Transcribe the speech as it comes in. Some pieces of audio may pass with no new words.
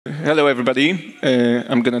Hello, everybody.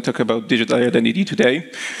 I'm going to talk about digital identity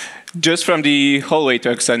today. Just from the hallway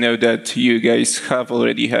talks, I know that you guys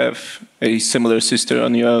already have a similar system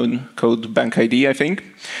on your own called Bank ID, I think.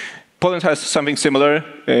 Poland has something similar,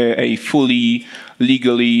 a fully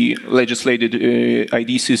legally legislated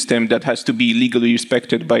ID system that has to be legally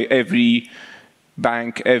respected by every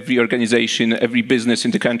bank, every organization, every business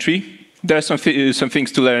in the country. There are some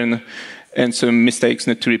things to learn and some mistakes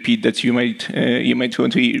not to repeat that you might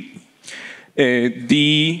want to hear.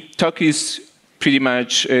 The talk is pretty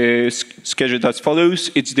much scheduled as follows.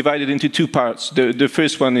 It's divided into two parts. The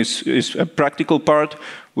first one is a practical part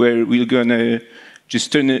where we're gonna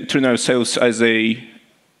just turn ourselves as an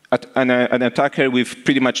attacker with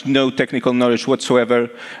pretty much no technical knowledge whatsoever,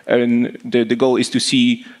 and the goal is to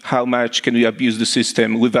see how much can we abuse the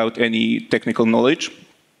system without any technical knowledge.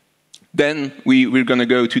 Then we're going to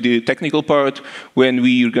go to the technical part when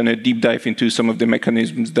we're going to deep dive into some of the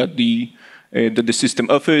mechanisms that the system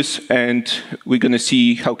offers, and we're going to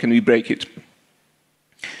see how can we break it.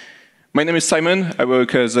 My name is Simon. I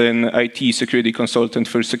work as an IT security consultant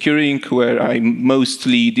for Securing, where I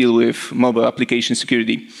mostly deal with mobile application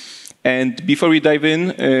security. And before we dive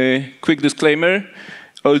in, a quick disclaimer.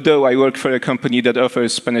 Although I work for a company that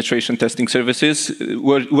offers penetration testing services,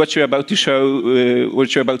 what you're about to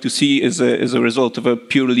see is a result of a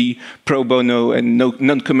purely pro bono and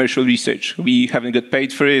non-commercial research. We haven't got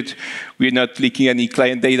paid for it. We're not leaking any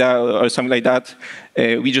client data or something like that.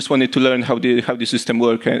 We just wanted to learn how the system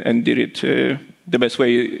works and did it. The best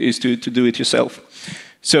way is to do it yourself.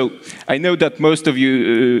 So I know that most of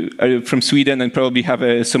you are from Sweden and probably have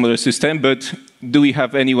a similar system, but do we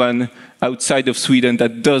have anyone outside of Sweden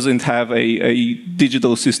that doesn't have a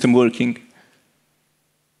digital system working?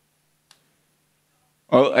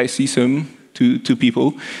 Oh, I see two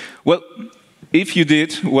people. Well, if you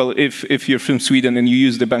did, well, if you're from Sweden and you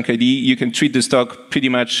use the Bank ID, you can treat this talk pretty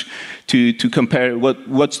much to compare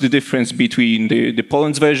what's the difference between the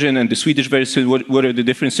Poland's version and the Swedish version, what are the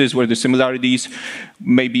differences, what are the similarities.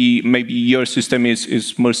 Maybe your system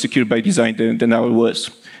is more secure by design than ours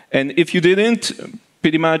was. And if you didn't,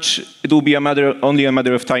 pretty much it will be only a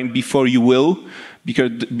matter of time before you will,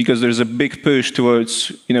 because there's a big push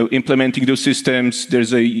towards implementing those systems.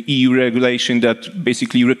 There's a EU regulation that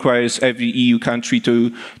basically requires every EU country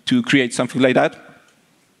to create something like that,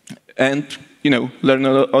 and learn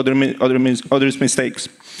others' mistakes.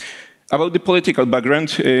 About the political background,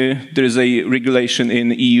 there is a regulation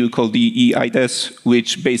in EU called the eIDAS,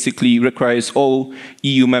 which basically requires all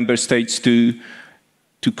EU member states to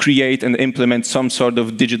create and implement some sort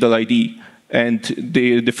of digital ID. And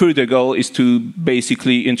the further goal is to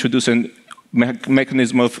basically introduce a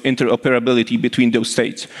mechanism of interoperability between those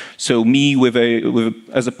states. So me,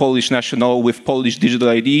 as a Polish national with Polish digital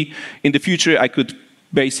ID, in the future I could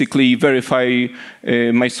basically verify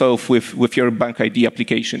myself with your Bank ID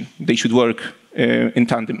application. They should work in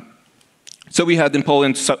tandem. So we had in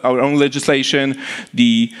Poland our own legislation,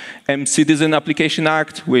 the Citizen Application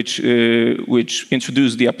Act, which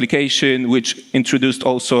introduced the application, which introduced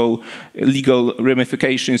also legal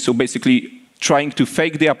ramifications. So basically, trying to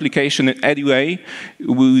fake the application in any way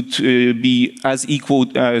would be as equal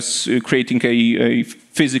as creating a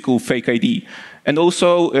physical fake ID. And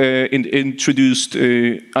also introduced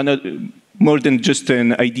more than just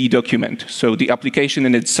an ID document. So the application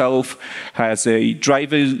in itself has a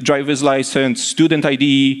driver's license, student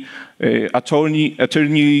ID,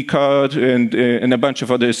 attorney card, and a bunch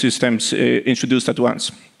of other systems introduced at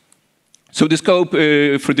once. So the scope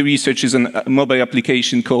for the research is a mobile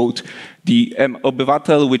application called the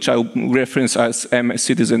mObywatel, which I'll reference as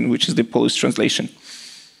mCitizen, which is the Polish translation.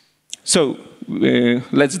 So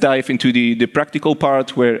let's dive into the practical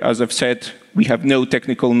part where, as I've said, we have no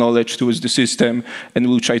technical knowledge towards the system and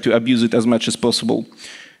we'll try to abuse it as much as possible.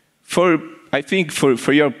 I think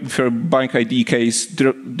for your Bank ID case,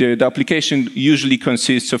 the application usually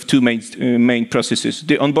consists of two main processes.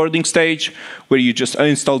 The onboarding stage, where you just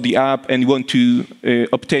install the app and want to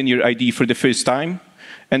obtain your ID for the first time.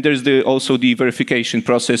 And there's also the verification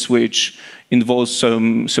process, which involves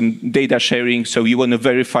some data sharing. So you want to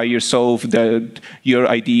verify yourself that your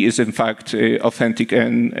ID is in fact authentic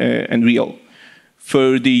and real.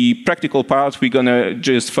 For the practical part, we're going to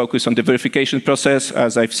just focus on the verification process.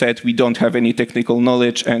 As I've said, we don't have any technical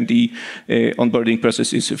knowledge, and the onboarding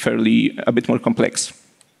process is a bit more complex.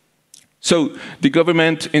 So the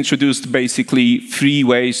government introduced basically 3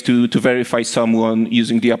 ways to verify someone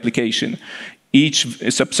using the application. Each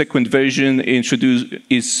subsequent version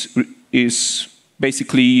is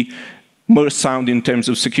basically more sound in terms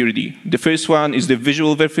of security. The first one is the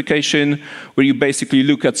visual verification, where you basically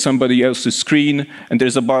look at somebody else's screen, and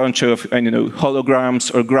there's a bunch of, I don't know,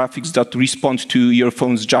 holograms or graphics that respond to your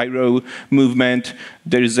phone's gyro movement.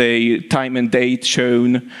 There's a time and date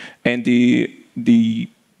shown, and the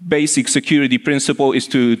basic security principle is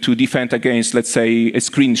to defend against, let's say, a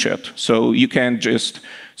screenshot. So you can't just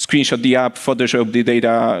screenshot the app, Photoshop the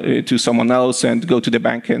data to someone else, and go to the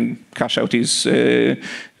bank and cash out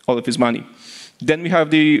all of his money. Then we have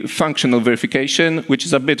the functional verification, which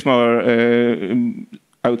is a bit more,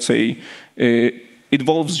 I would say,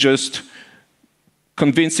 involves just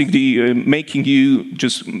convincing making you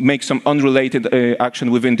just make some unrelated action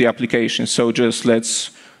within the application. So just let's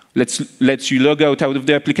you log out of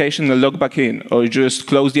the application and log back in, or just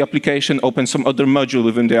close the application, open some other module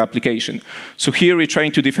within the application. So here we're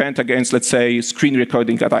trying to defend against, let's say, screen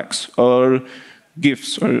recording attacks, or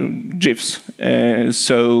GIFs or GIFs. And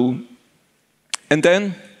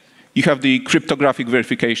then you have the cryptographic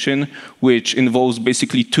verification, which involves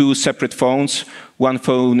basically two separate phones. One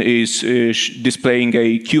phone is displaying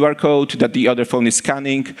a QR code that the other phone is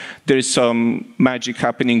scanning. There is some magic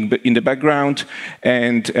happening in the background,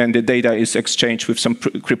 and the data is exchanged with some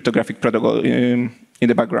cryptographic protocol in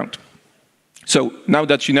the background. So now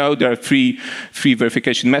that you know, there are three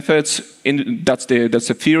verification methods. That's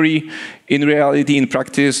the theory. In reality, in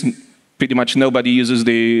practice, pretty much nobody uses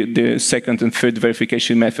the second and third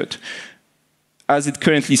verification method. As it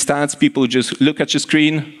currently stands, people just look at your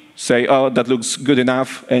screen, say, oh, that looks good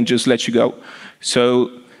enough, and just let you go.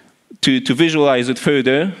 So to visualize it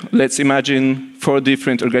further, let's imagine 4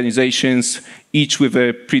 different organizations, each with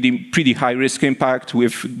a pretty high risk impact,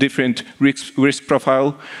 with different risk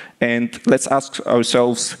profile. And let's ask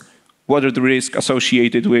ourselves, what are the risks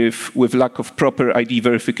associated with lack of proper ID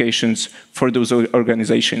verifications for those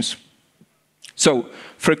organizations? So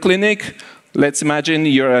for a clinic, let's imagine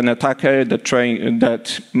you're an attacker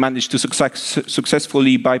that managed to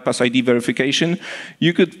successfully bypass ID verification.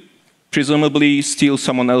 You could presumably steal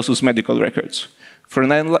someone else's medical records. For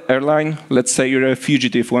an airline, let's say you're a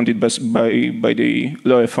fugitive wanted by the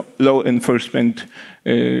law enforcement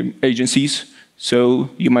agencies, so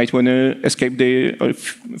you might want to escape or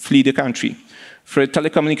flee the country. For a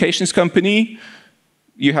telecommunications company,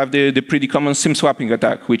 you have the pretty common SIM swapping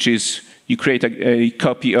attack, which is you create a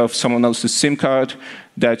copy of someone else's SIM card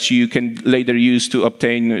that you can later use to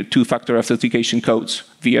obtain 2-factor authentication codes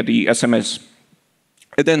via the SMS.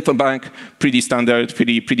 And then for bank, pretty standard,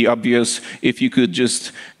 pretty obvious. If you could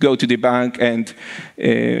just go to the bank and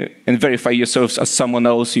verify yourselves as someone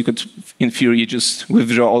else, you could, in theory, just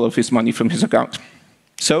withdraw all of his money from his account.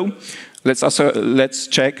 So let's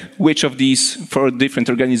check which of these 4 different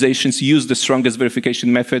organizations use the strongest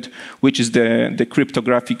verification method, which is the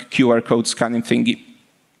cryptographic QR code scanning thingy.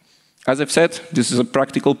 As I've said, this is a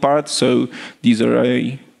practical part, so these are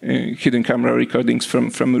hidden camera recordings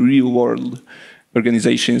from real-world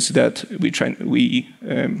organizations that we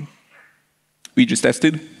just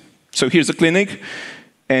tested. So here's a clinic,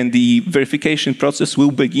 and the verification process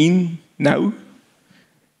will begin now.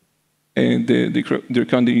 And the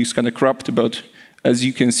recording is kind of cropped, but as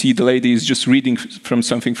you can see, the lady is just reading from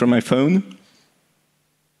something from my phone.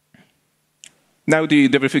 Now the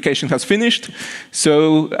verification has finished,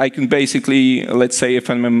 so I can basically, let's say if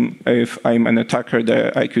I'm an attacker,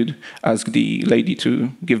 that I could ask the lady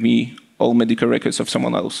to give me all medical records of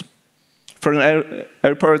someone else. For an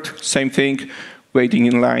airport, same thing, waiting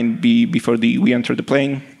in line before we enter the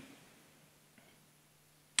plane.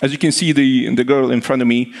 As you can see, the girl in front of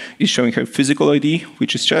me is showing her physical ID,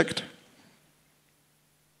 which is checked.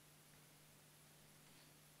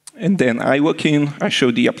 And then I walk in, I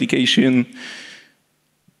show the application.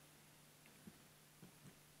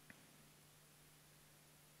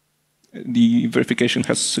 The verification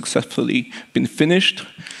has successfully been finished,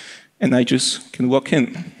 and I just can walk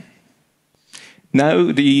in.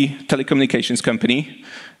 Now the telecommunications company,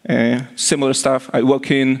 similar stuff. I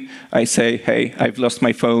walk in, I say, hey, I've lost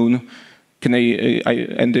my phone,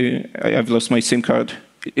 I've lost my SIM card.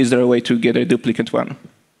 Is there a way to get a duplicate one?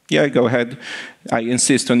 Yeah, go ahead. I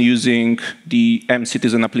insist on using the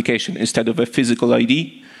mCitizen application instead of a physical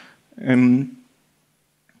ID,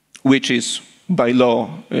 which is by law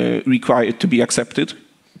required to be accepted.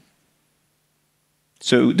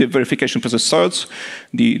 So the verification process starts.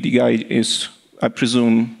 The guy is, I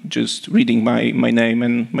presume, just reading my name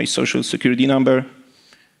and my social security number.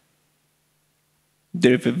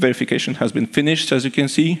 The verification has been finished, as you can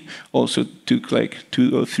see. Also took like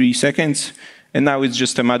 2 or 3 seconds. And now it's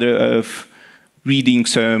just a matter of reading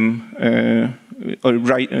some,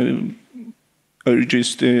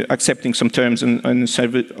 just accepting some terms and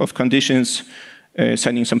set of conditions,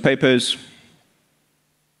 signing some papers.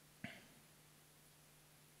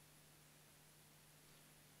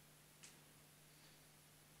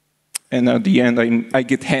 And at the end, I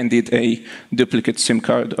get handed a duplicate SIM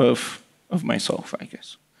card of myself, I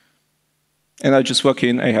guess. And I just walk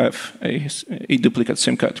in, I have a duplicate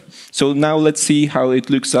SIM card. So now let's see how it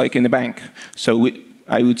looks like in the bank. So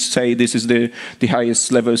I would say this is the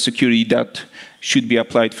highest level of security that should be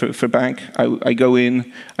applied for bank. I go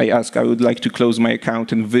in, I ask, I would like to close my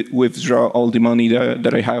account and withdraw all the money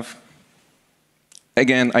that I have.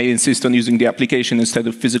 Again, I insist on using the application instead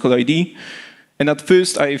of physical ID. And at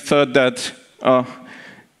first, I thought that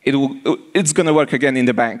it's going to work again in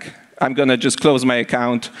the bank. I'm going to just close my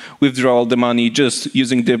account, withdraw all the money, just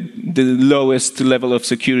using the lowest level of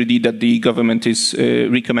security that the government is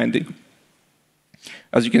recommending.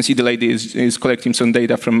 As you can see, the lady is collecting some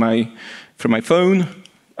data from my phone.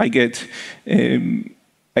 I get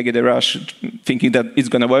a rush thinking that it's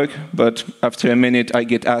going to work, but after a minute, I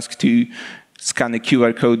get asked to scan a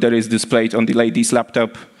QR code that is displayed on the lady's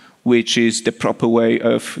laptop, which is the proper way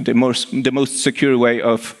of the most secure way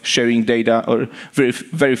of sharing data or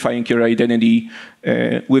verifying your identity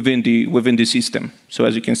within the system. So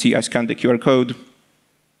as you can see, I scan the QR code,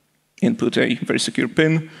 input a very secure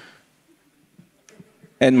PIN,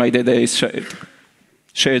 and my data is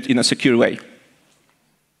shared in a secure way.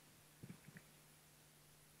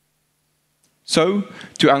 So,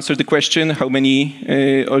 to answer the question, how many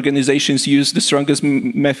organizations use the strongest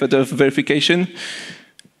method of verification?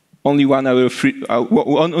 Only one out of three,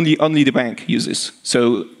 only the bank uses.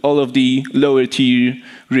 So all of the lower tier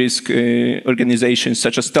risk organizations,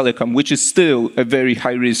 such as telecom, which is still a very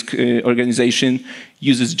high risk organization,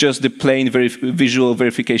 uses just the plain visual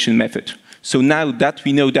verification method. So now that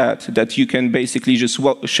we know that you can basically just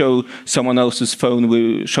show someone else's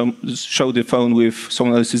phone, show the phone with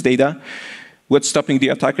someone else's data, what's stopping the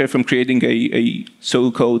attacker from creating a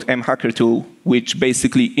so-called mHacker tool, which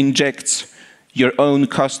basically injects your own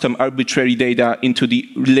custom arbitrary data into the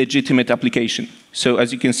legitimate application. So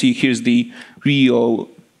as you can see, here's the real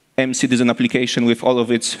mCitizen application with all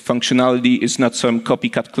of its functionality. It's not some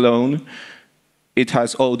copycat clone. It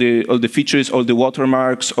has all the features, all the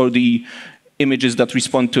watermarks, all the images that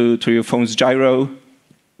respond to your phone's gyro.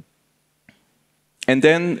 And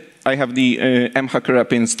then I have the mHacker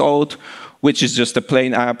app installed, which is just a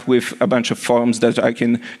plain app with a bunch of forms that I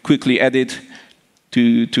can quickly edit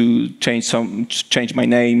to change my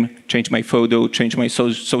name, change my photo, change my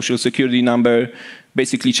social security number,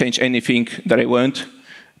 basically change anything that I want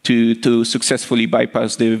to successfully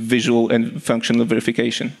bypass the visual and functional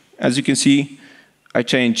verification. As you can see, I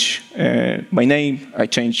change my name, I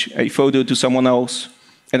change a photo to someone else,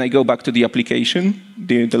 and I go back to the application,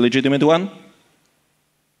 the legitimate one.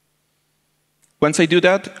 Once I do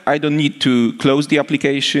that, I don't need to close the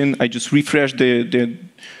application. I just refresh the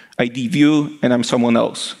ID view, and I'm someone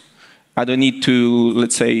else. I don't need to,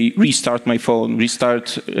 let's say, restart my phone, restart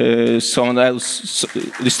someone else,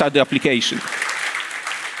 restart the application.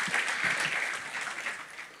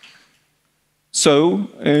 So,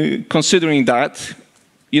 considering that,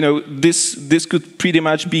 this could pretty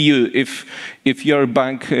much be you if your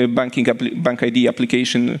bank ID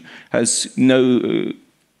application has no.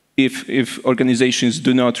 If organizations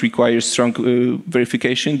do not require strong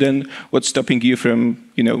verification, then what's stopping you from,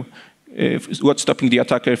 what's stopping the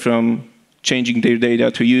attacker from changing their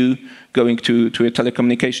data to you, going to a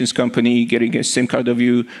telecommunications company, getting a SIM card of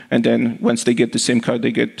you, and then once they get the SIM card,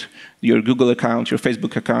 they get your Google account, your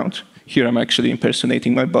Facebook account. Here I'm actually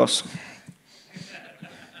impersonating my boss.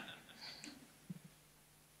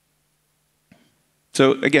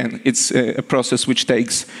 So again, it's a process which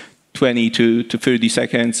takes 20 to 30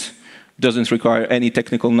 seconds, doesn't require any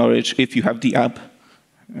technical knowledge if you have the app,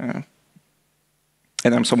 and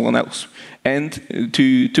I'm someone else. And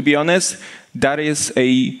to be honest, that is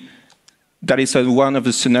one of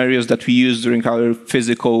the scenarios that we use during our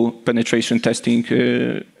physical penetration testing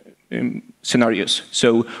scenarios.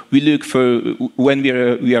 So we look for when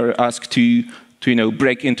we are asked to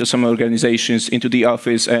break into some organizations, into the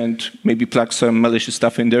office, and maybe plug some malicious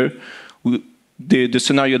stuff in there. The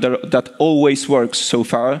scenario that always works so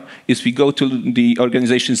far is we go to the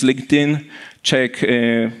organization's LinkedIn, check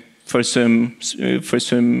for some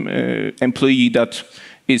employee that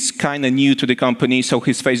is kind of new to the company, so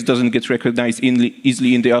his face doesn't get recognized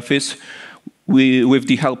easily in the office. With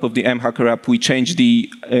the help of the mHacker app, we change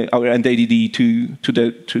our identity to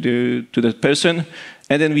that person,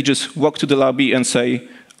 and then we just walk to the lobby and say,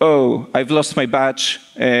 "Oh, I've lost my badge,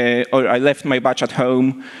 or I left my badge at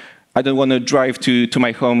home. I don't want to drive to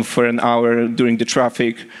my home for an hour during the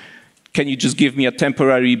traffic. Can you just give me a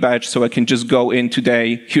temporary badge so I can just go in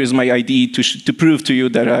today? Here's my ID to prove to you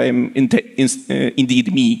that I am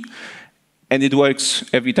indeed me. And it works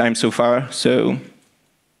every time so far. So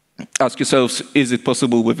ask yourselves, is it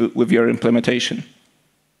possible with your implementation?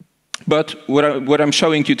 But what I'm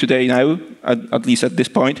showing you today now, at least at this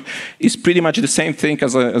point, is pretty much the same thing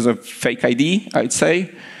as a fake ID, I'd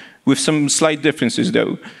say, with some slight differences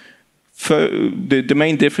though. The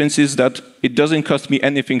main difference is that it doesn't cost me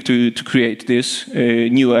anything to create this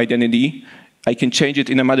new identity. I can change it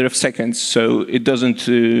in a matter of seconds, so it doesn't.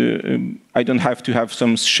 I don't have to have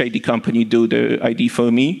some shady company do the ID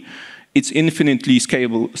for me. It's infinitely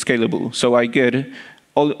scalable. So I get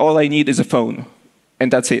all I need is a phone,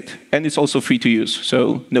 and that's it. And it's also free to use,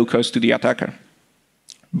 so no cost to the attacker.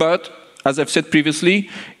 But as I've said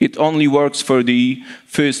previously, it only works for the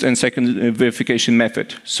first and second verification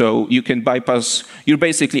method. So you can bypass, you're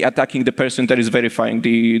basically attacking the person that is verifying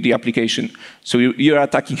the application. So you're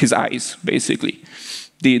attacking his eyes, basically.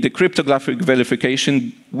 The cryptographic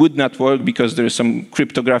verification would not work because there's some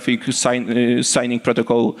cryptographic signing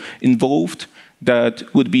protocol involved that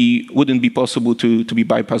wouldn't be possible to be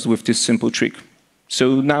bypassed with this simple trick.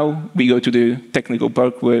 So now we go to the technical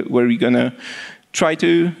part where we're gonna try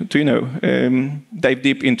to dive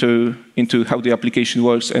deep into how the application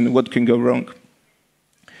works and what can go wrong.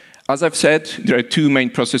 As I've said, there are two main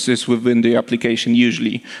processes within the application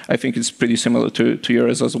usually. I think it's pretty similar to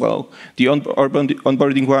yours as well. The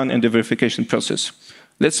onboarding one and the verification process.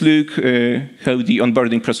 Let's look how the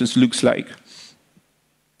onboarding process looks like.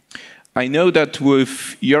 I know that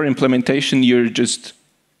with your implementation, you're just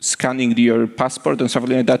scanning your passport or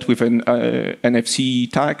something like that with an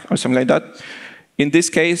NFC tag or something like that. In this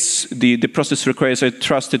case, the process requires a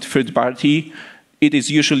trusted third party. It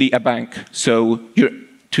is usually a bank. So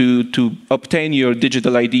to obtain your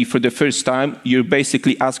digital ID for the first time, you're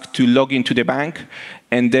basically asked to log into the bank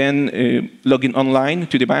and then log in online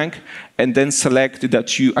to the bank and then select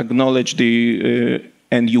that you acknowledge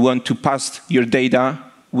and you want to pass your data,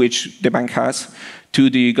 which the bank has, to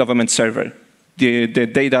the government server. The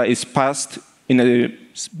data is passed in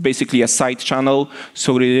basically a side channel,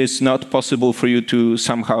 so it is not possible for you to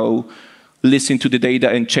somehow listen to the data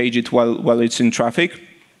and change it while it's in traffic.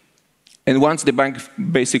 And once the bank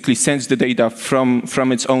basically sends the data from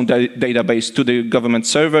its own database to the government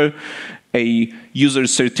server, a user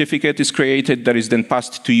certificate is created that is then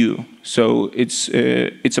passed to you. So it's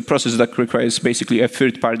a process that requires basically a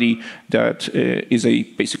third party that is a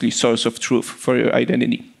basically source of truth for your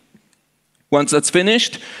identity. Once that's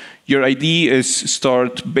finished, your ID is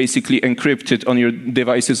stored basically encrypted on your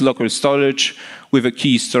device's local storage with a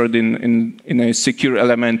key stored in a secure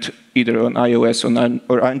element either on iOS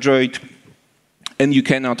or Android, and you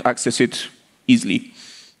cannot access it easily.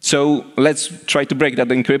 So let's try to break that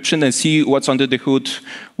encryption and see what's under the hood.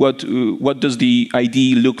 What does the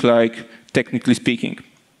ID look like, technically speaking?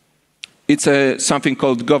 It's something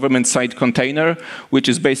called government-side container, which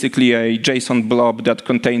is basically a JSON blob that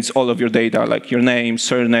contains all of your data, like your name,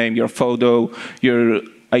 surname, your photo, your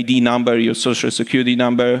ID number, your social security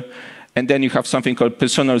number. And then you have something called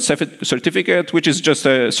personal certificate, which is just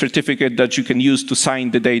a certificate that you can use to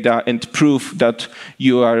sign the data and prove that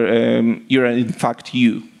you are in fact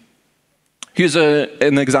you. Here's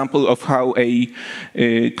an example of how a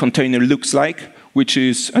container looks like, which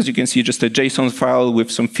is, as you can see, just a JSON file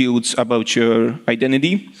with some fields about your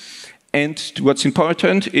identity. And what's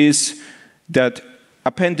important is that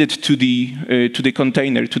appended to the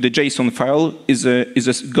container, to the JSON file, is a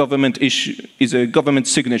government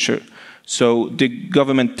signature. So the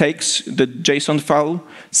government takes the JSON file,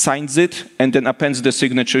 signs it, and then appends the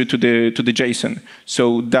signature to the JSON.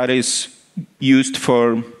 So that is used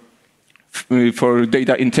for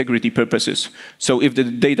data integrity purposes. So if the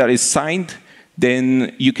data is signed,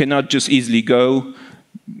 then you cannot just easily go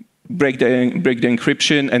break the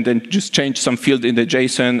encryption and then just change some field in the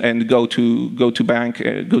JSON and go to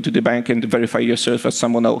the bank and verify yourself as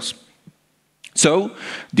someone else. So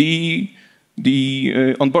the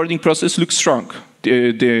onboarding process looks strong.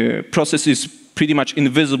 The process is pretty much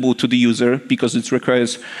invisible to the user because it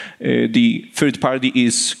requires the third party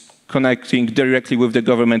is connecting directly with the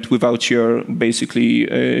government without your basically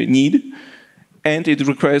need. And it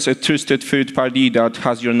requires a trusted third party that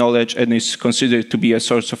has your knowledge and is considered to be a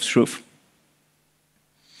source of truth.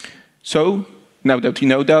 So now that you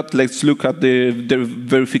know that, let's look at the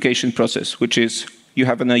verification process, which is you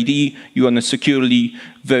have an ID, you want to securely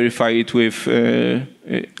verify it with,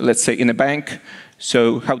 let's say, in a bank.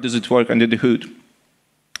 So how does it work under the hood?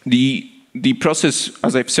 The the process,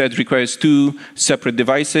 as I've said, requires two separate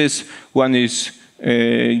devices. One is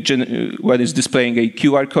displaying a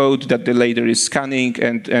QR code that the later is scanning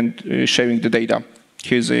and sharing the data.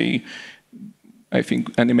 Here's a, I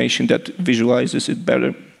think, animation that visualizes it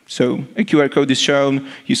better. So a QR code is shown,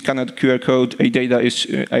 you scan a QR code,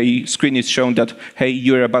 a screen is shown that, hey,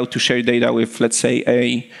 you're about to share data with, let's say,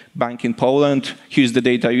 a bank in Poland. Here's the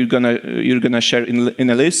data you're gonna share in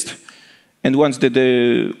a list. And once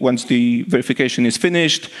the verification is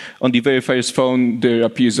finished, on the verifier's phone, there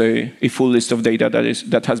appears a full list of data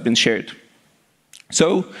that has been shared.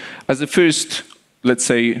 So as a first, let's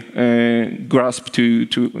say, grasp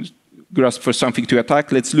for something to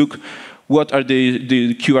attack, let's look what are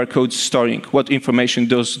the QR codes storing? What information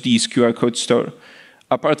does these QR codes store?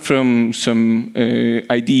 Apart from some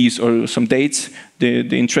IDs or some dates,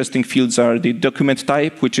 the interesting fields are the document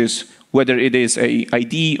type, which is whether it is a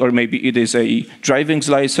ID or maybe it is a driving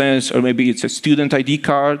license or maybe it's a student ID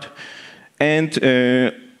card, and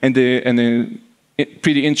a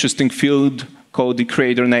pretty interesting field called the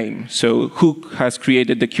creator name. So who has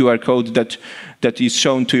created the QR code that is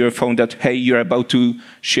shown to your phone that, hey, you're about to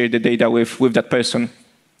share the data with that person.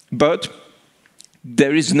 But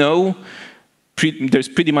there's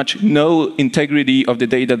pretty much no integrity of the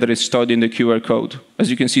data that is stored in the QR code. As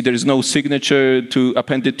you can see, there is no signature to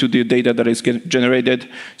append it to the data that is generated.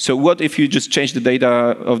 So what if you just change the data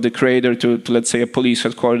of the creator to let's say, a police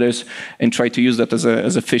headquarters and try to use that as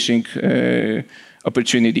a phishing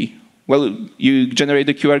opportunity? Well, you generate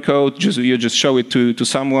the QR code, you just show it to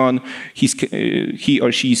someone, he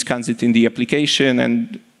or she scans it in the application,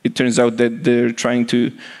 and it turns out that they're trying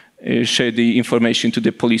to share the information to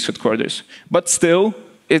the police headquarters. But still,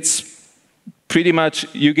 it's pretty much,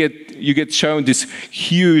 you get shown this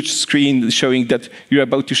huge screen showing that you're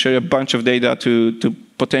about to share a bunch of data to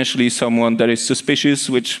potentially someone that is suspicious,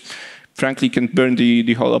 which frankly can burn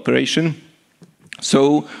the whole operation.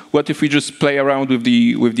 So what if we just play around with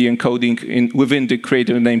the encoding within the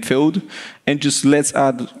creator name field, and just let's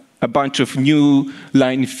add a bunch of new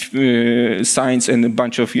line signs and a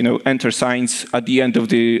bunch of enter signs at the end of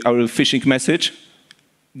our phishing message,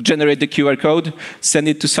 generate the QR code, send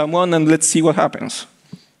it to someone, and let's see what happens.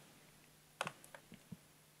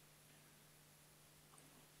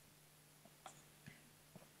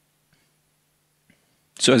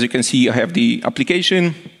 So as you can see, I have the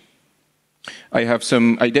application. I have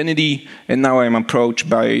some identity, and now I'm approached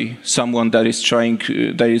by someone that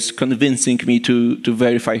is convincing me to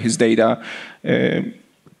verify his data, for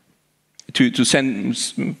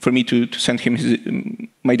me to send him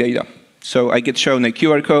my data. So I get shown a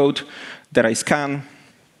QR code that I scan.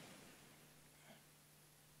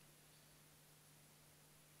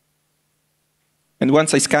 And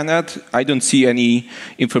once I scan it, I don't see any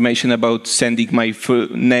information about sending my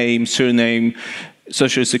name, surname,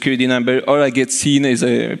 social security number. All I get seen is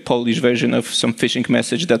a Polish version of some phishing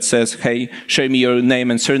message that says, hey, share me your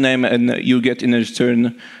name and surname, and you get in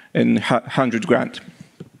return 100 grand.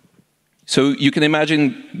 So you can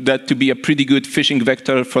imagine that to be a pretty good phishing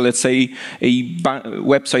vector for, let's say, a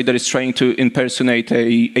website that is trying to impersonate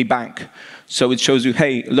a bank. So it shows you,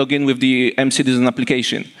 hey, log in with the mCitizen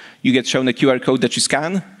application. You get shown a QR code that you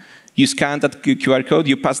scan that QR code,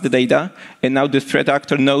 you pass the data, and now the threat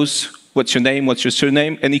actor knows what's your name, what's your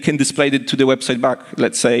surname, and he can display it to the website back.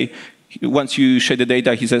 Let's say, once you share the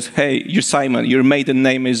data, he says, hey, you're Simon, your maiden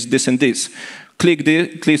name is this and this. Click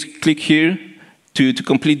here to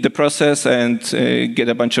complete the process and get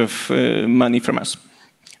a bunch of money from us.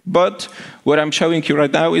 But what I'm showing you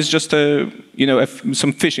right now is just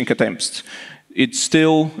some phishing attempts. It's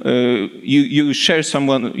still, you share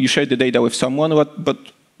the data with someone, but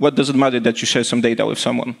what does it matter that you share some data with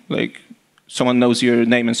someone? Like, someone knows your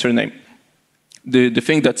name and surname. The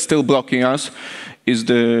thing that's still blocking us is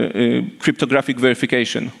the cryptographic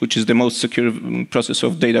verification, which is the most secure process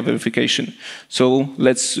of data verification. So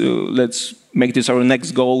let's make this our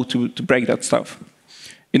next goal to break that stuff.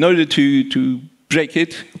 In order to break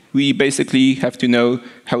it, we basically have to know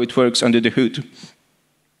how it works under the hood.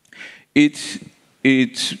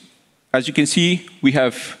 As you can see, we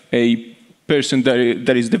have a person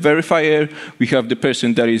that is the verifier, we have the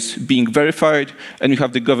person that is being verified, and we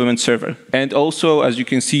have the government server. And also, as you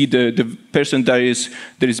can see, the person that is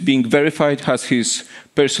being verified has his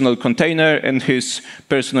personal container and his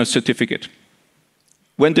personal certificate.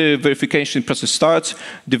 When the verification process starts,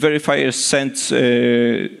 the verifier sends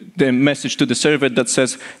the message to the server that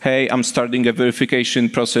says, hey, I'm starting a verification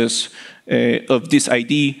process of this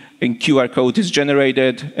ID, and QR code is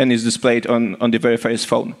generated and is displayed on the verifier's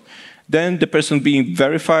phone. Then the person being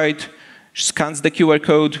verified scans the QR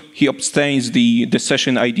code, he obtains the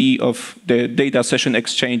session ID of the data session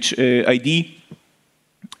exchange ID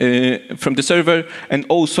from the server, and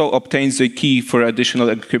also obtains a key for additional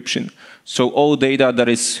encryption. So all data that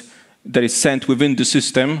is sent within the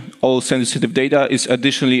system, all sensitive data, is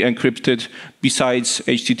additionally encrypted besides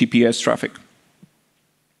HTTPS traffic.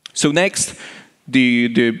 So next,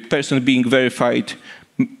 the person being verified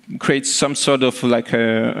creates some sort of like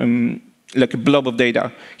a blob of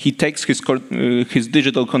data. He takes his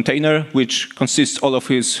digital container, which consists all of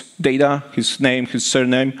his data, his name, his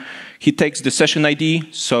surname. He takes the session ID,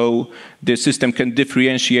 so the system can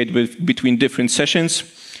differentiate between different sessions.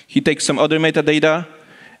 He takes some other metadata,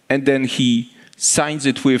 and then he signs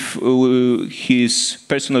it with his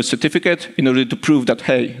personal certificate in order to prove that,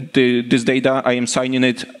 hey, this data, I am signing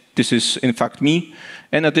it, this is in fact me.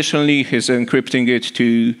 And additionally, he's encrypting it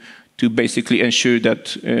to basically ensure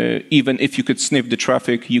that even if you could sniff the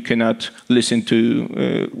traffic, you cannot listen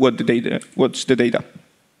to what's the data.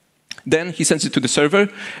 Then he sends it to the server,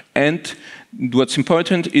 and what's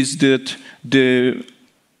important is that the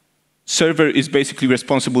server is basically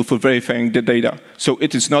responsible for verifying the data. So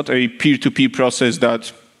it is not a peer-to-peer process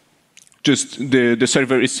that just the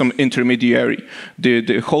server is some intermediary.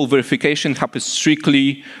 The whole verification happens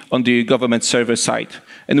strictly on the government server side.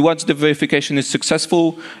 And once the verification is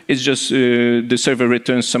successful, it's just the server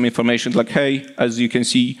returns some information like, hey, as you can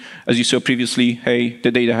see, as you saw previously, hey, the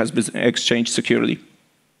data has been exchanged securely.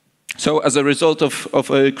 So as a result of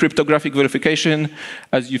a cryptographic verification,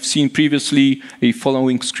 as you've seen previously, a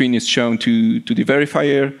following screen is shown to the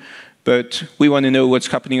verifier, but we want to know what's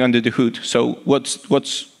happening under the hood. So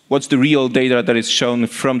what's the real data that is shown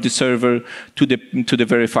from the server to the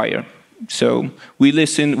verifier? So we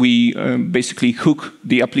listen, we basically hook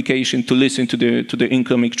the application to listen to the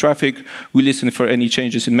incoming traffic. We listen for any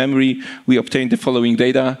changes in memory. We obtain the following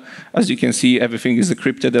data. As you can see, everything is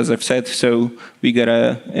encrypted, as I've said. So we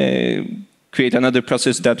gotta create another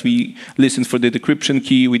process that we listen for the decryption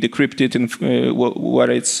key. We decrypt it and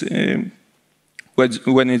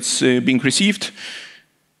when it's being received.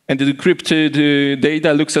 And the decrypted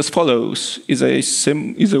data looks as follows: is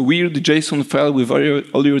a weird JSON file with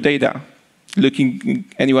all your data.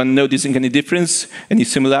 Anyone noticing any difference, any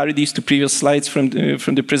similarities to previous slides from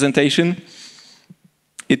the presentation?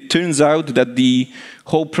 It turns out that the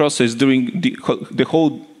whole process, during the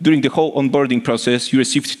whole onboarding process, you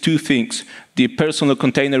received two things: the personal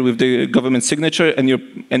container with the government signature and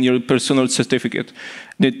your personal certificate.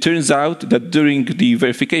 And it turns out that during the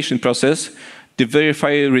verification process, the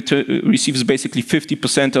verifier receives basically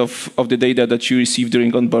 50% of the data that you receive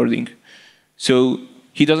during onboarding. So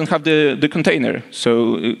he doesn't have the container,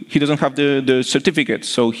 so he doesn't have the certificate,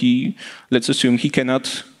 so let's assume he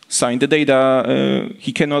cannot sign the data,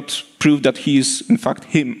 he cannot prove that he is in fact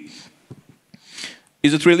him.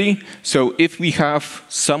 Is it really? So if we have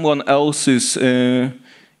someone else's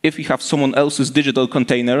digital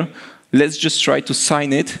container, let's just try to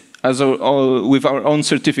sign it with our own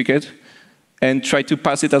certificate and try to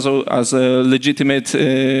pass it as a legitimate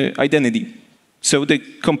identity. So the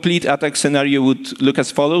complete attack scenario would look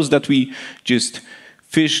as follows: that we just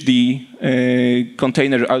phish the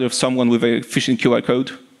container out of someone with a phishing QR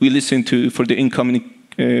code. We listen for the incoming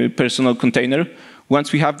personal container.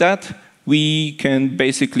 Once we have that, we can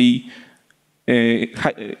basically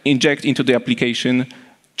inject into the application,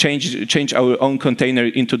 change our own container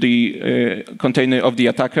into the container of the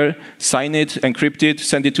attacker, sign it, encrypt it,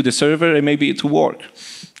 send it to the server, and maybe it will work.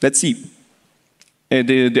 Let's see.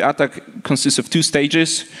 The attack consists of two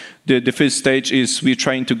stages. The first stage is we're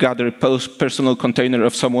trying to gather a personal container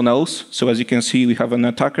of someone else. So as you can see, we have an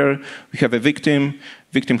attacker, we have a victim.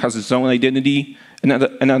 Victim has its own identity, and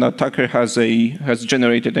an attacker has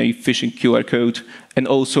generated a phishing QR code. And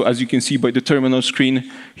also, as you can see by the terminal screen,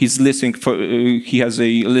 he has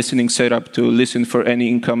a listening setup to listen for any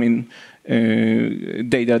incoming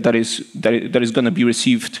data that is going to be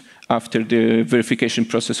received after the verification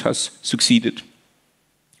process has succeeded.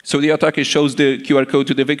 So the attacker shows the QR code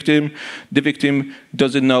to the victim. The victim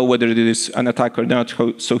doesn't know whether it is an attack or not,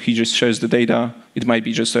 so he just shares the data. It might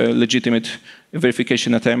be just a legitimate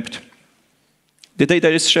verification attempt. The data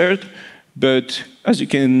is shared, but as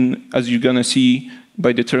you're gonna see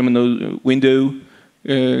by the terminal window,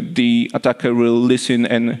 the attacker will listen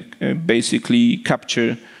and basically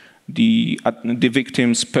capture the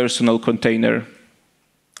victim's personal container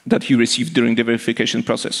that he received during the verification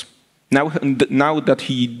process. Now that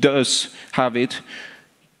he does have it,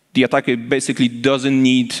 the attacker basically doesn't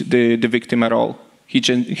need the victim at all. He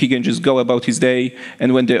can just go about his day,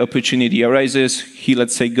 and when the opportunity arises, he,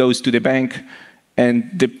 let's say, goes to the bank,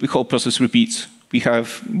 and the whole process repeats.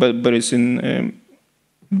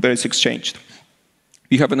 it's exchanged.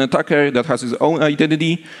 We have an attacker that has his own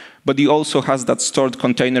identity, but he also has that stored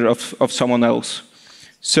container of someone else.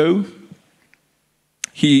 So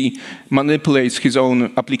he manipulates his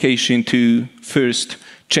own application to first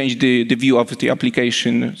change the view of the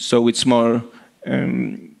application so it's more,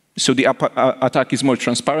 so the attack is more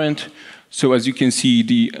transparent. So as you can see,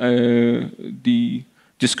 the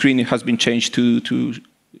screen has been changed to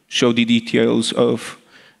show the details of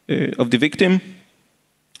the victim.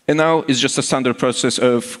 And now it's just a standard process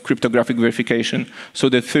of cryptographic verification. So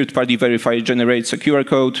the third-party verifier generates a QR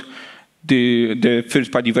code. The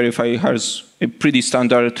third-party verifier has a pretty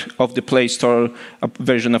standard of the Play Store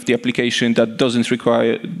version of the application that doesn't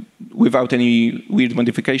require, without any weird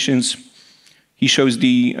modifications. He shows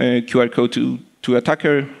the QR code to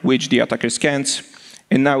attacker, which the attacker scans.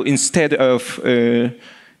 And now instead of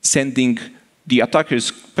sending the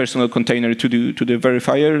attacker's personal container to the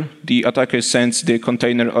verifier, the attacker sends the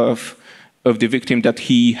container of the victim that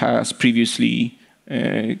he has previously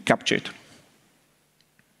captured.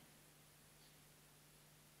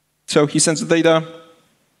 So he sends the data,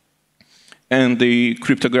 and the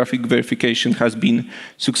cryptographic verification has been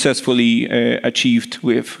successfully achieved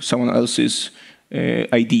with someone else's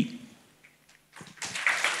ID.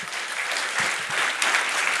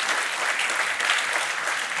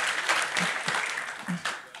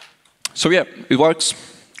 So yeah, it works.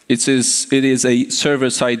 It is a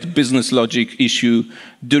server-side business logic issue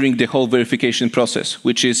during the whole verification process,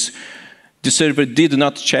 which is the server did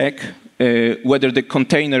not check whether the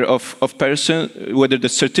container of person, whether the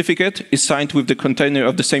certificate is signed with the container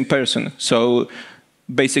of the same person. So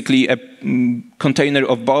basically, a container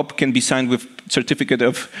of Bob can be signed with certificate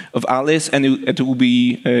of Alice, and it will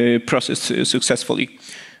be processed successfully.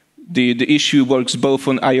 The issue works both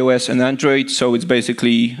on iOS and Android, so it's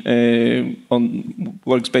basically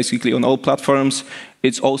works basically on all platforms.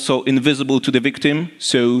 It's also invisible to the victim,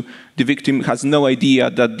 so the victim has no idea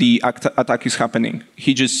that the attack is happening.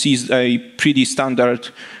 He just sees a pretty standard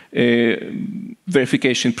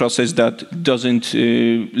verification process that doesn't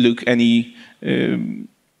look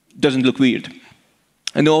weird,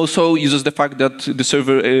 and also uses the fact that the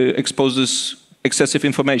server exposes excessive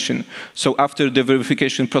information. So after the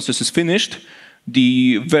verification process is finished,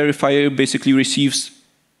 the verifier basically receives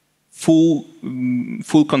full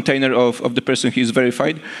container of the person he is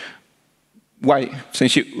verified. Why?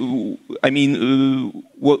 I mean,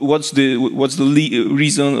 what's the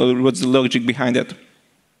reason or what's the logic behind it?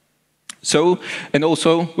 So, and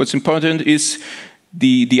also what's important is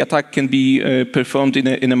the attack can be performed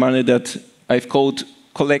in a manner that I've called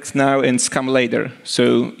collect now and scam later.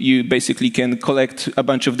 So you basically can collect a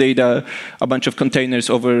bunch of data, a bunch of containers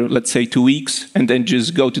over, let's say, 2 weeks, and then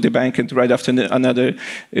just go to the bank and right after another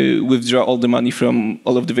withdraw all the money from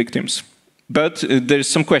all of the victims. But there's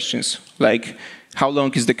some questions, like how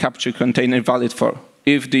long is the capture container valid for?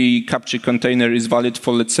 If the capture container is valid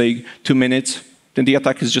for, let's say, 2 minutes, then the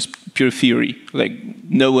attack is just pure theory. Like,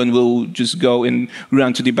 no one will just go and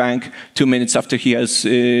run to the bank 2 minutes after he has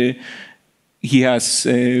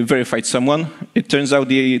verified someone. It turns out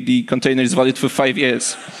the container is valid for 5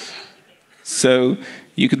 years. So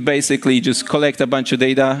you could basically just collect a bunch of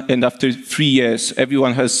data, and after 3 years,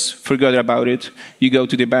 everyone has forgot about it. You go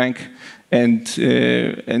to the bank, and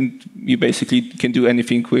you basically can do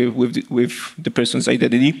anything with the person's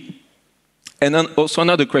identity. And then also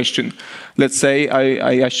another question. Let's say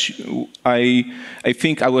I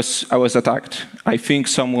think I was attacked. I think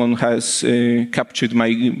someone has captured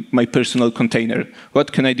my personal container.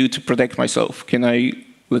 What can I do to protect myself? Can I,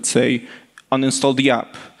 let's say, uninstall the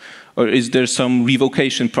app? Or is there some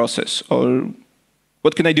revocation process? Or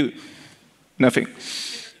what can I do? Nothing.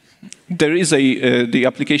 There is the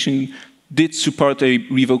application did support a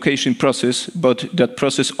revocation process, but that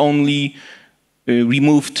process only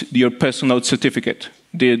removed your personal certificate.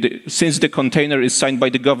 Since the container is signed by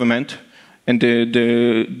the government and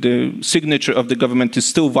the signature of the government is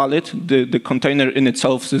still valid, the container in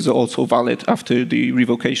itself is also valid after the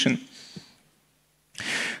revocation.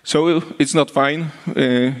 So it's not fine.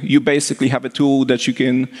 You basically have a tool that you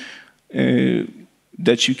can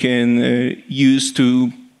use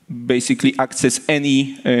to basically access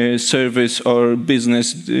any service or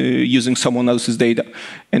business using someone else's data,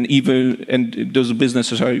 and those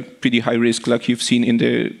businesses are pretty high risk, like you've seen in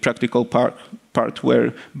the practical part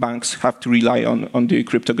where banks have to rely on the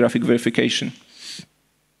cryptographic verification.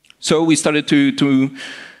 So we started to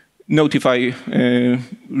notify to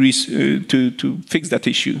fix that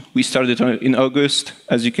issue. We started in August.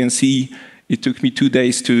 As you can see, it took me 2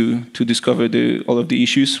 days to discover all of the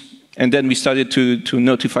issues. And then we started to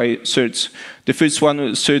notify certs. The first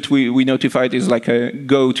one cert we notified is like a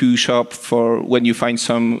go-to shop for when you find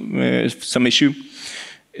some issue.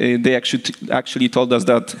 They actually told us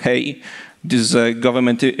that, hey, this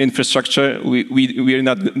government infrastructure, we're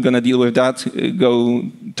not going to deal with that. Go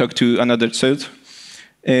talk to another cert.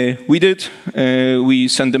 We did. We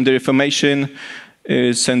sent them the information,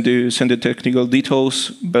 send the technical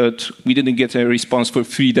details, but we didn't get a response for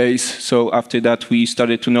 3 days. So after that, we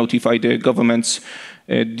started to notify the governments,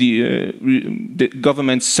 the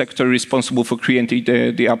government sector responsible for creating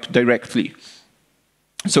the app directly.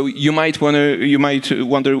 So you might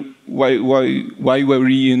wonder why were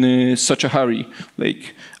we in such a hurry?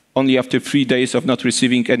 Like only after 3 days of not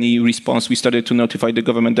receiving any response, we started to notify the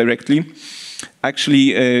government directly.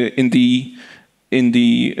 Actually, in the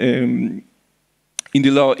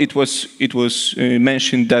law, it was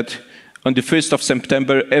mentioned that on the 1st of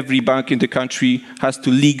September, every bank in the country has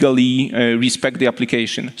to legally respect the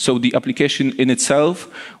application. So the application in itself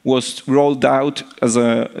was rolled out as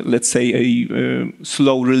a, let's say, a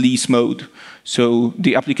slow release mode. So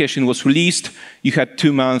the application was released. You had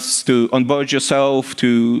 2 months to onboard yourself,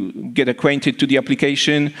 to get acquainted to the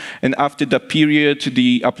application, and after that period,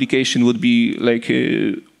 the application would be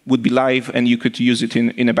live, and you could use it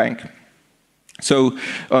in a bank. So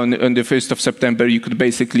on the 1st of September, you could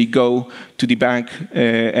basically go to the bank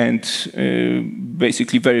and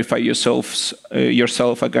basically verify yourself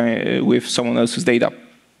again with someone else's data.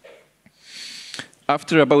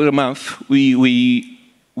 After about a month, we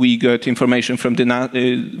got information from the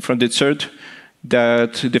cert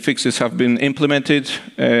that the fixes have been implemented,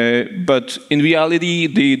 but in reality,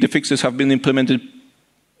 the fixes have been implemented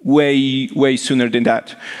way sooner than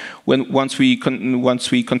that. Once we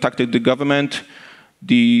contacted the government,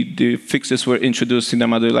 the fixes were introduced in a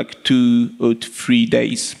matter like 2 or 3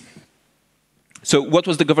 days. So what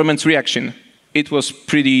was the government's reaction? It was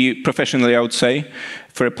pretty professional, I would say,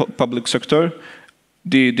 for a public sector.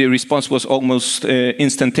 The response was almost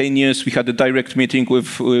instantaneous. We had a direct meeting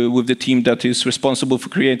with the team that is responsible for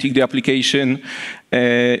creating the application.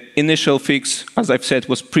 Initial fix, as I've said,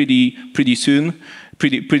 was pretty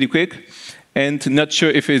quick. And not sure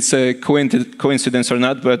if it's a coincidence or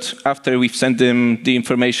not, but after we've sent them the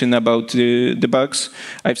information about the bugs,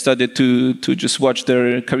 I've started to just watch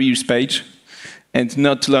their careers page. And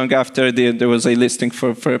not long after, there was a listing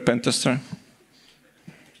for a pen tester.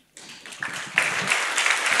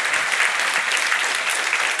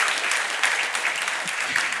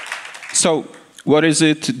 So, what is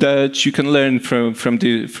it that you can learn from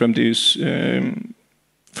this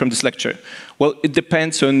lecture? Well, it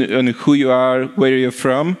depends on who you are, where you're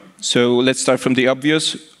from. So let's start from the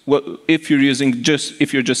obvious. Well, if you're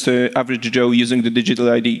just an average Joe using the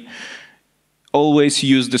digital ID, always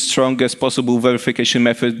use the strongest possible verification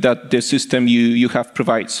method that the system you have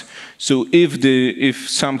provides. So if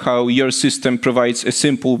somehow your system provides a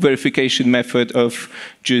simple verification method of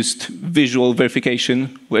just visual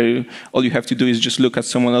verification, where all you have to do is just look at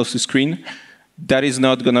someone else's screen, that is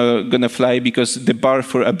not gonna fly, because the bar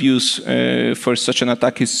for abuse for such an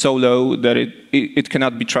attack is so low that it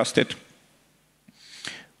cannot be trusted.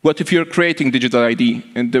 What if you're creating digital ID?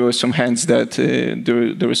 And there were some hands that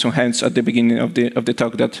there were some hands at the beginning of the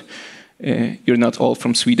talk that you're not all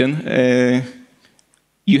from Sweden.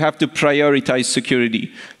 You have to prioritize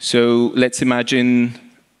security. So let's imagine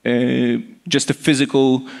just a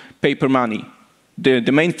physical paper money.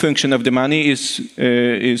 The main function of the money is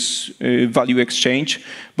value exchange.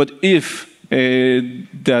 But if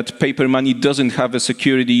that paper money doesn't have a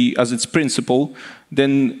security as its principle,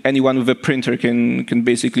 then anyone with a printer can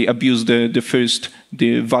basically abuse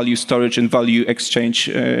the value storage and value exchange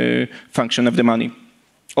function of the money.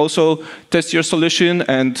 Also, test your solution,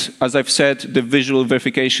 and as I've said, the visual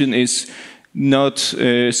verification is not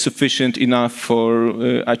sufficient enough for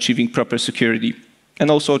achieving proper security. And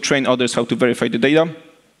also train others how to verify the data.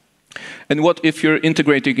 And what if you're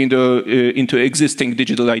integrating into existing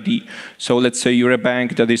digital ID? So let's say you're a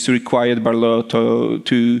bank that is required by law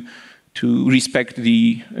to respect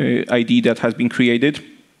the ID that has been created.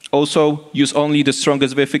 Also, use only the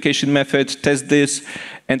strongest verification method, test this,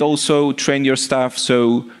 and also train your staff,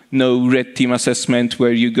 so no red team assessment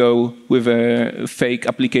where you go with a fake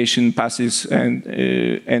application passes and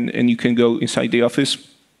you can go inside the office.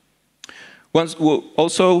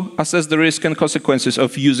 Also, assess the risk and consequences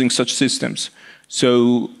of using such systems.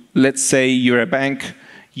 So let's say you're a bank,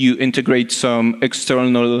 you integrate some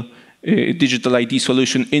external digital ID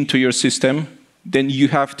solution into your system, then you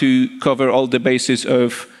have to cover all the bases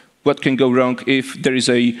of what can go wrong if there is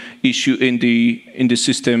an issue in the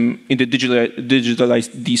system, in the digital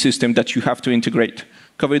ID system that you have to integrate.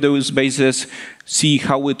 cover those bases, see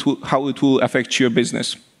how it will affect your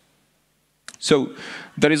business. So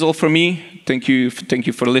that is all for me. Thank you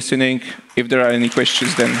for listening. If there are any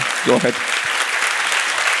questions, then go ahead.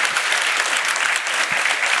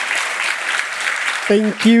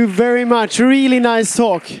 Thank you very much. Really nice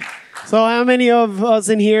talk. So how many of us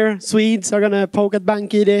in here, Swedes, are going to poke at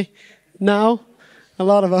BankID now? A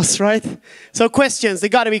lot of us, right? So questions. There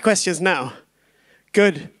got to be questions now.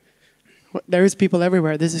 Good. There is people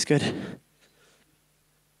everywhere. This is good.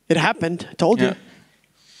 It happened. I told you.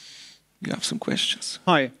 You have some questions.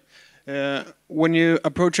 Hi. When you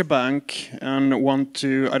approach a bank and want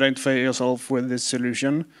to identify yourself with this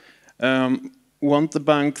solution, won't the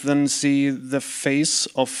bank then see the face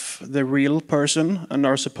of the real person and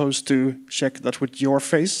are supposed to check that with your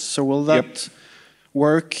face? So will that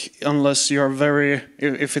work unless you're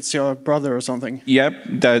if it's your brother or something? Yep,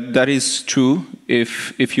 that is true.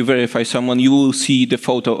 If you verify someone, you will see the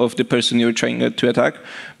photo of the person you're trying to attack.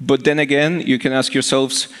 But then again, you can ask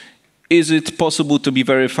yourselves, is it possible to be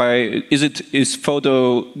verified? Is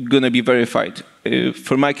photo gonna be verified?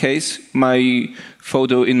 For my case, my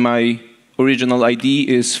photo in my original ID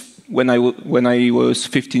is when I was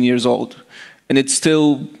 15 years old, and it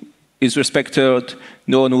still is respected.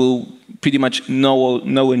 No one will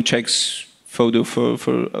no one checks photo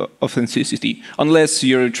for authenticity unless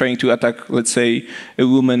you're trying to attack, let's say, a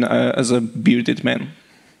woman as a bearded man.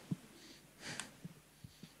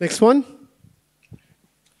 Next one.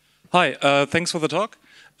 Hi, thanks for the talk.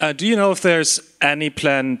 Do you know if there's any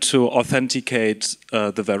plan to authenticate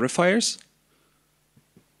the verifiers?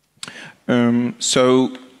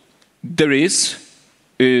 So there is.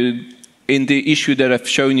 In the issue that I've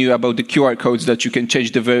shown you about the QR codes that you can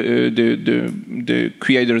change the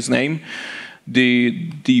creator's name,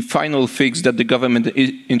 the final fix that the government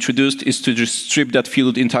introduced is to just strip that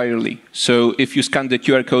field entirely. So if you scan the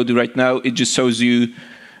QR code right now, it just shows you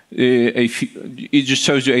a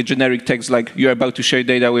generic text like you're about to share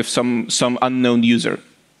data with some unknown user.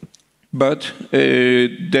 But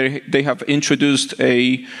they have introduced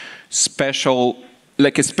a special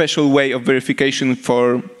way of verification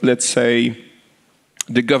for, let's say,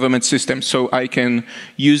 the government system. So I can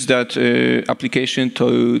use that application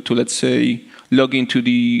to, let's say, log into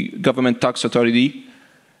the government tax authority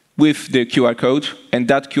with the QR code, and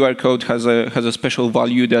that QR code has a special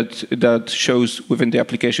value that shows within the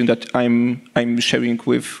application that I'm sharing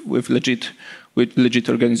with legit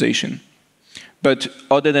organization. But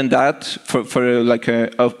other than that, for like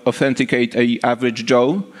authenticate a average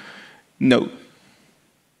Joe, no.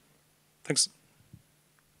 Thanks.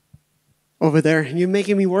 Over there, you're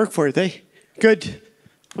making me work for it, eh? Good.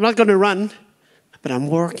 I'm not going to run, but I'm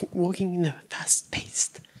walking in a fast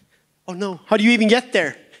pace. Oh no, how do you even get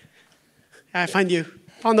there? I find you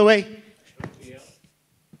on the way.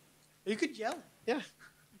 You could yell. Yeah,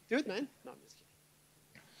 do it, man. No, I'm just kidding.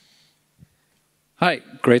 Hi,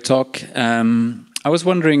 great talk. I was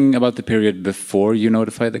wondering about the period before you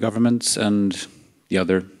notified the governments and the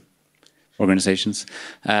other organizations.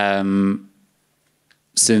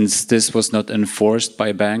 Since this was not enforced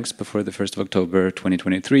by banks before the 1st of October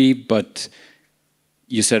 2023, but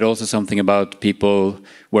you said also something about people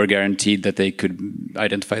were guaranteed that they could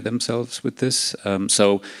identify themselves with this.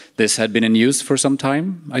 So this had been in use for some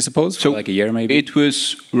time, I suppose, so for like a year maybe? It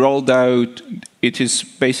was rolled out. It is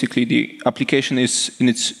basically, the application is in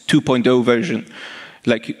its 2.0 version.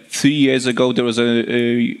 Like 3 years ago, there was an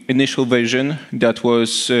initial version that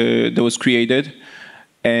was created.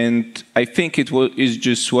 And I think it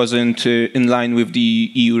just wasn't in line with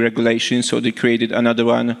the EU regulations, so they created another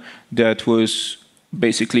one that was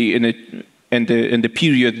basically in the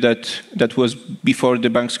period that was before the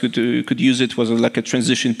banks could use it was like a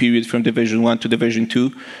transition period from the version 1 to the version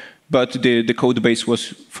 2, but the code base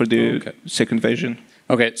was for the second version.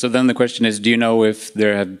 Okay, so then the question is, do you know if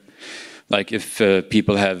there have, like, if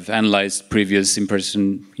people have analyzed previous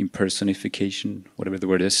impersonification, whatever the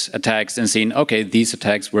word is, attacks and seen, okay, these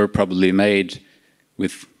attacks were probably made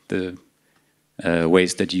with the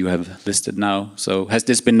ways that you have listed now. So has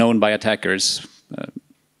this been known by attackers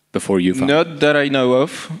before you found? Not that I know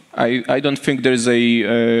of. I don't think there's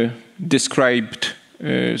a described,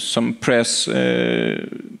 some press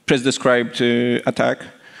described attack,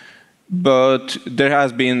 but there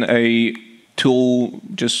has been a tool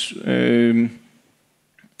just in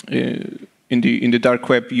the dark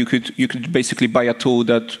web. You could basically buy a tool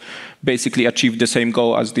that basically achieved the same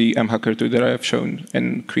goal as the mHacker tool that I have shown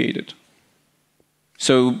and created.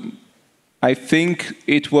 So I think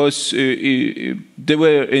it was there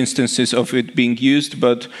were instances of it being used,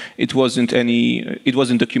 but it wasn't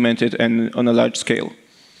documented and on a large scale.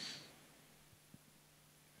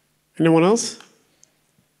 Anyone else?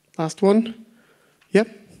 Last one. Yep.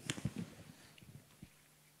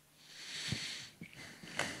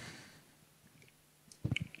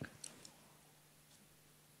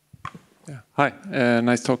 Yeah. Hi,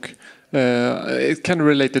 nice talk. It's kind of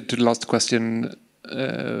related to the last question,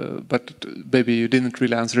 but maybe you didn't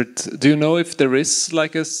really answer it. Do you know if there is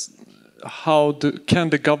like can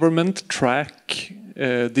the government track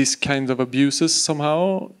these kinds of abuses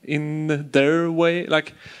somehow in their way?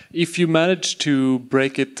 Like, if you manage to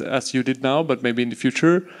break it as you did now, but maybe in the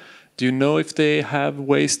future, do you know if they have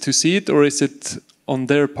ways to see it, or is it on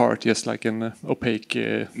their part just like an opaque?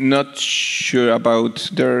 Not sure about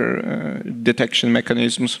their detection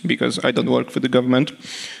mechanisms because I don't work for the government,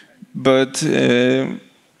 but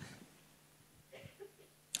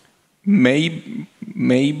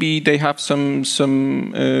maybe they have some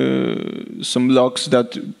logs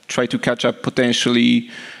that try to catch up potentially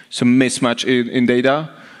some mismatch in data,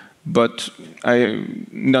 but I'm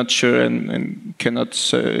not sure and cannot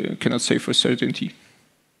say for certainty.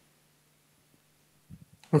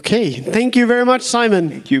 Okay, thank you very much, Simon.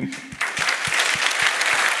 Thank you.